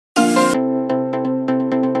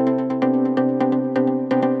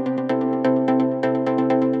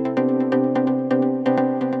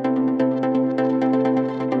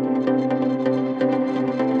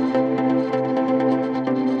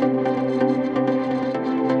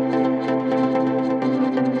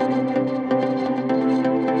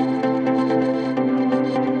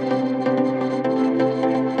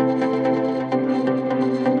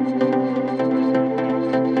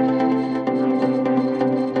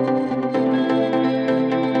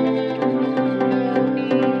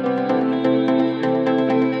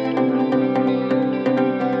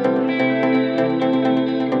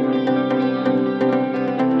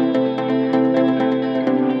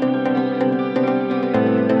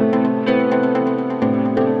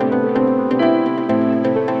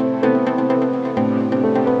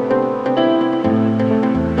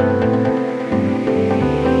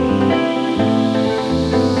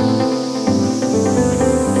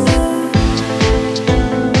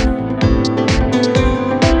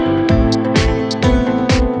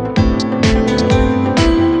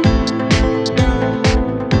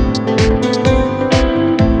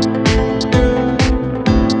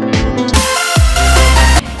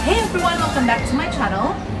to my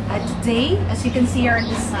channel. Today, as you can see here in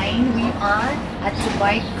the sign, we are at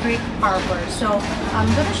Dubai Creek Harbor. So I'm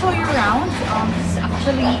gonna show you around. This is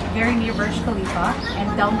actually very near Burj Khalifa and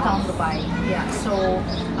downtown Dubai. Yeah, so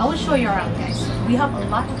I will show you around, guys. We have a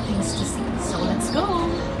lot of things to see, so let's go.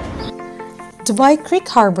 Dubai Creek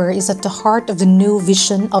Harbor is at the heart of the new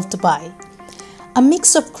vision of Dubai. A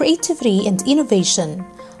mix of creativity and innovation.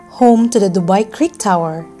 Home to the Dubai Creek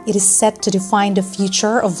Tower, it is set to define the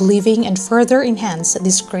future of living and further enhance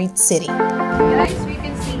this great city. Guys, we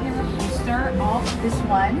can see here a poster of this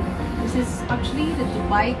one. This is actually the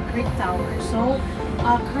Dubai Creek Tower. So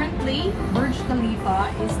currently, Burj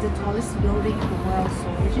Khalifa is the tallest building in the world, so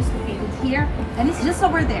which is located here, and it's just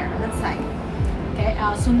over there on that side. Okay,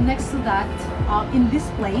 so next to that, in this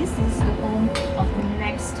place, this is the home of the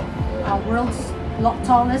next world's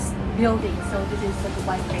tallest building. So this is the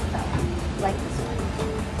Dubai Creek Tower, like this one.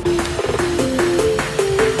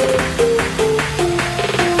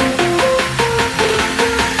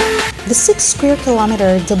 The 6 square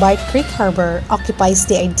kilometer Dubai Creek Harbor occupies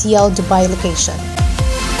the ideal Dubai location.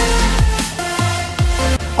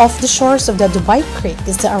 Off the shores of the Dubai Creek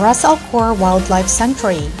is the Ras Al Khor Wildlife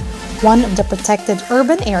Sanctuary, one of the protected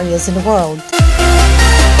urban areas in the world.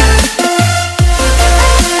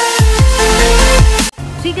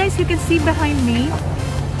 See guys, you can see behind me,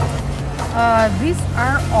 these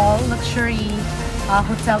are all luxury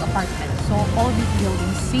hotel apartments. So all these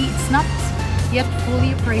buildings, see, it's not yet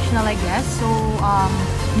fully operational, I guess. So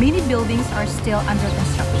many buildings are still under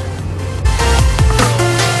construction.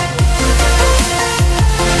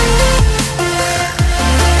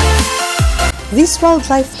 This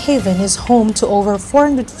wildlife haven is home to over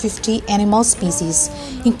 450 animal species,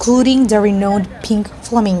 including the renowned pink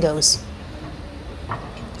flamingos.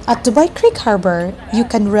 At Dubai Creek Harbor, you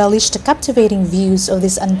can relish the captivating views of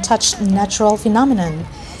this untouched natural phenomenon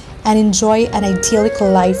and enjoy an idyllic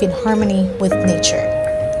life in harmony with nature.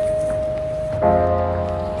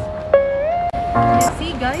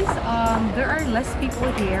 See guys, there are less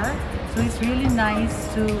people here, so it's really nice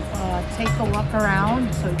to take a walk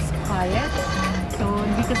around, so it's quiet. So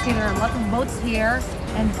you can see there are a lot of boats here,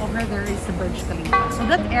 and over there is the Burj Khalifa. So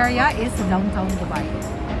that area is downtown Dubai.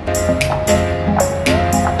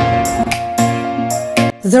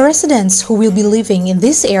 The residents who will be living in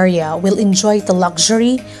this area will enjoy the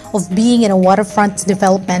luxury of being in a waterfront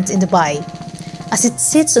development in Dubai, as it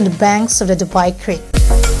sits on the banks of the Dubai Creek.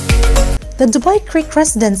 The Dubai Creek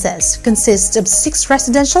Residences consist of 6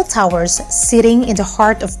 residential towers sitting in the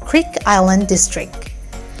heart of Creek Island district.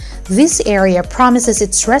 This area promises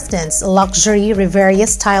its residents a luxury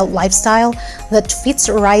Riviera-style lifestyle that fits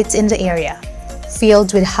right in the area,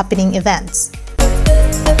 filled with happening events.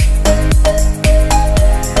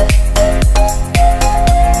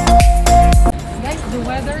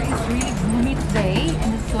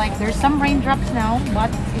 Like there's some raindrops now, but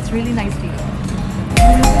it's really nice here.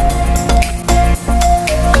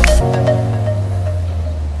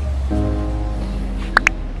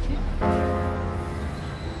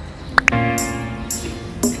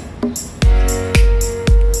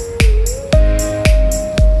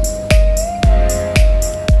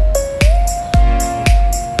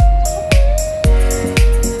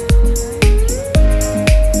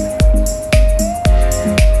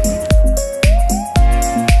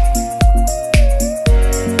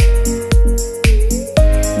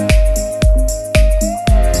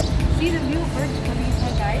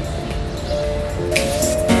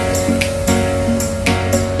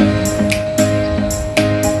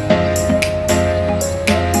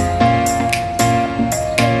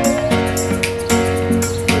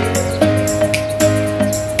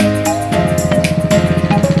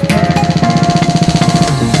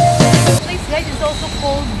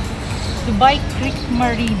 Dubai Creek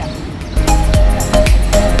Marina.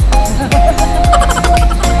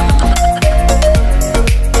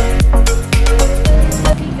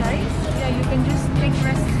 Hey guys, yeah, you can just take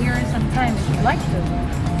rest here sometimes if you like to.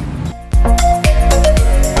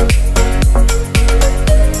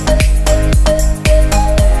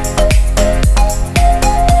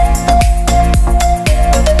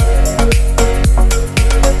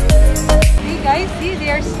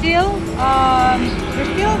 There's still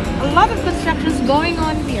a lot of constructions going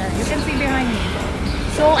on here. You can see behind me.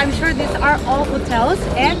 So I'm sure these are all hotels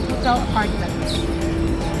and hotel apartments.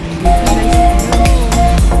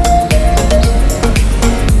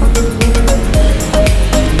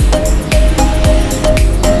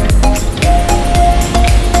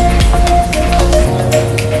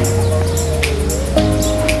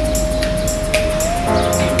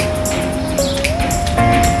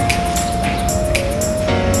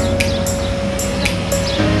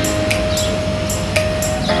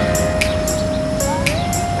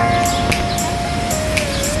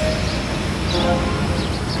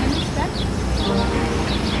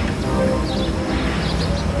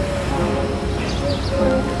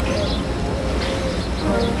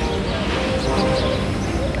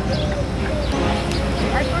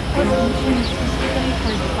 Artwork exhibition is specifically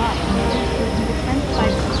for Dubai. There's different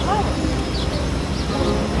types of flowers.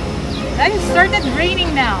 Guys, it started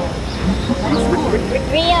raining now. That is cool.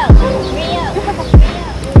 Rio, Rio, Rio.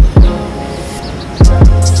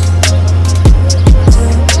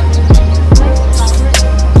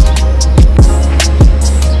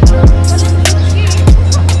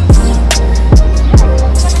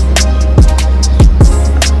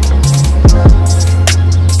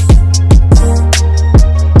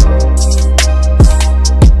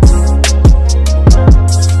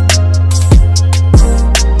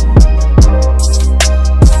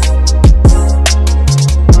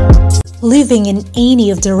 Living in any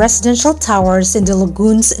of the residential towers in the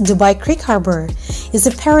lagoon's Dubai Creek Harbor is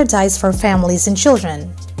a paradise for families and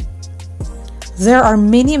children. There are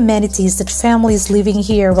many amenities that families living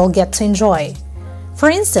here will get to enjoy. For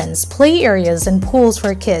instance, play areas and pools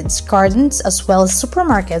for kids, gardens, as well as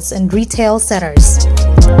supermarkets and retail centers.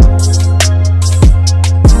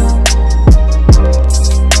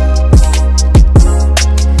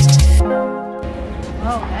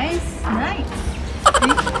 Oh, nice, nice.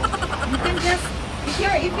 You can just, if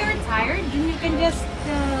you're tired, then you can just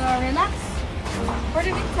relax for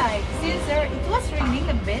the meantime. Since it was raining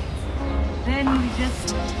a bit, then you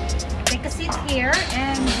just take a seat here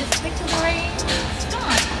and just wait till the rain is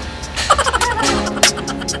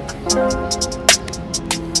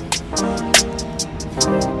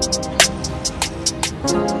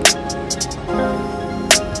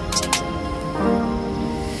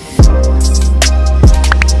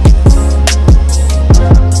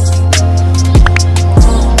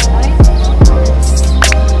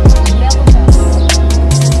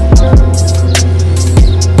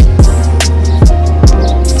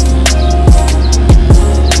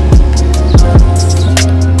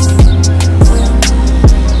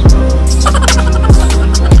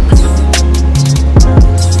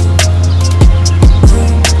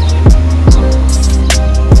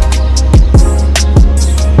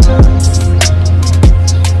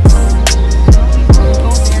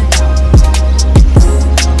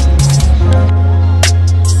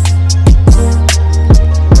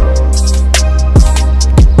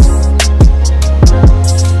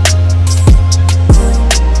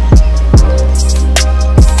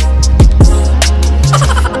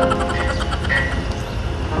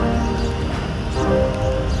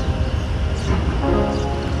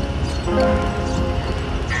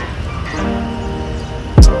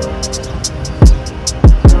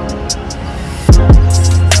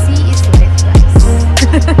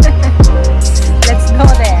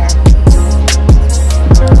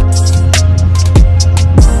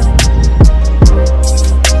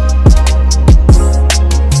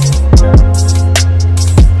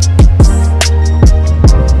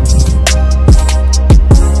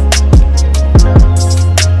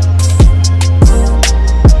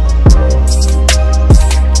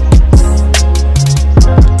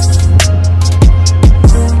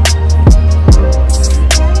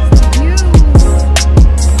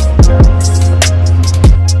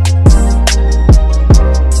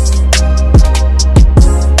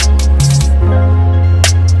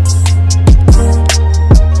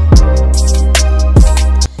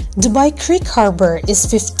Dubai Creek Harbor is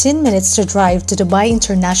 15 minutes to drive to Dubai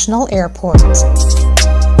International Airport.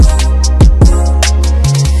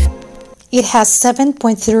 It has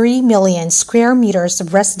 7.3 million square meters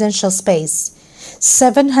of residential space,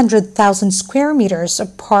 700,000 square meters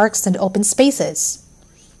of parks and open spaces,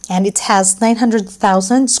 and it has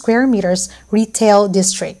 900,000 square meters retail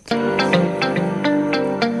district.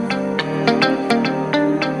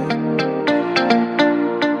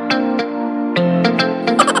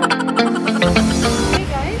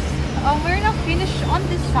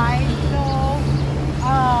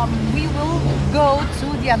 We will go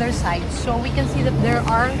to the other side, so we can see that there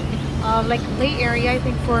are like play area, I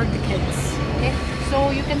think, for the kids. Okay, so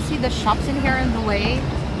you can see the shops in here in the way.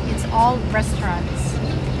 It's all restaurants.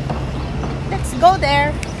 Let's go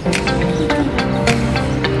there.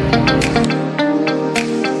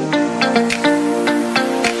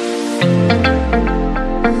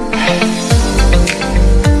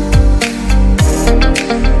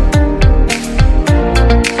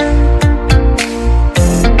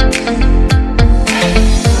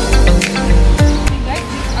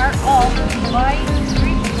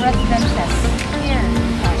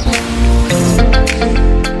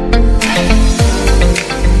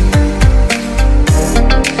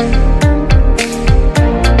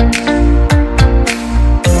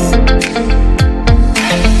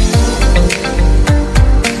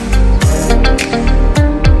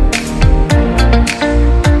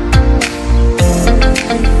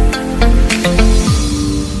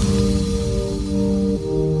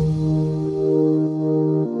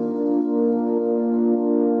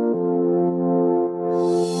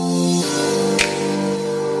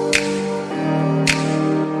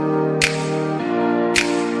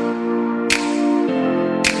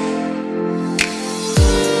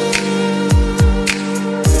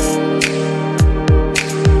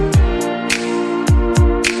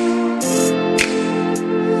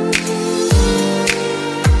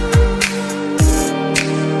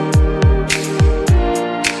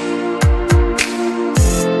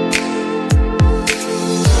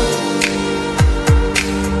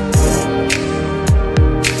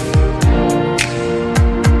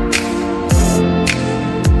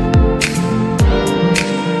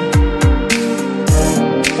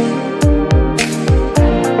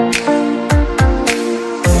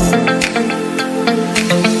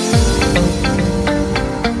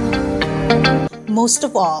 most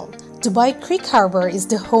of all, Dubai Creek Harbor is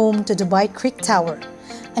the home to Dubai Creek Tower,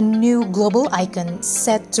 a new global icon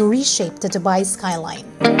set to reshape the Dubai skyline.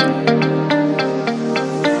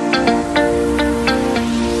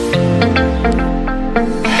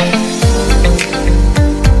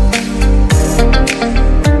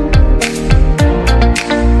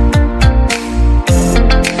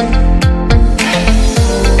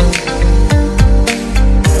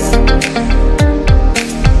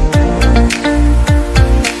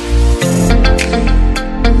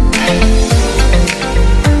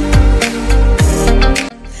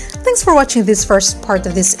 Thanks for watching this first part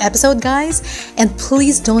of this episode, guys, and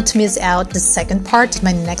please don't miss out the second part,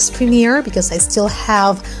 my next premiere, because I still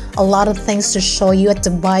have a lot of things to show you at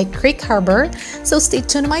Dubai Creek Harbor. So stay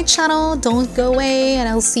tuned to my channel, don't go away, and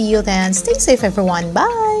I'll see you then. Stay safe, everyone.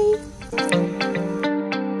 Bye!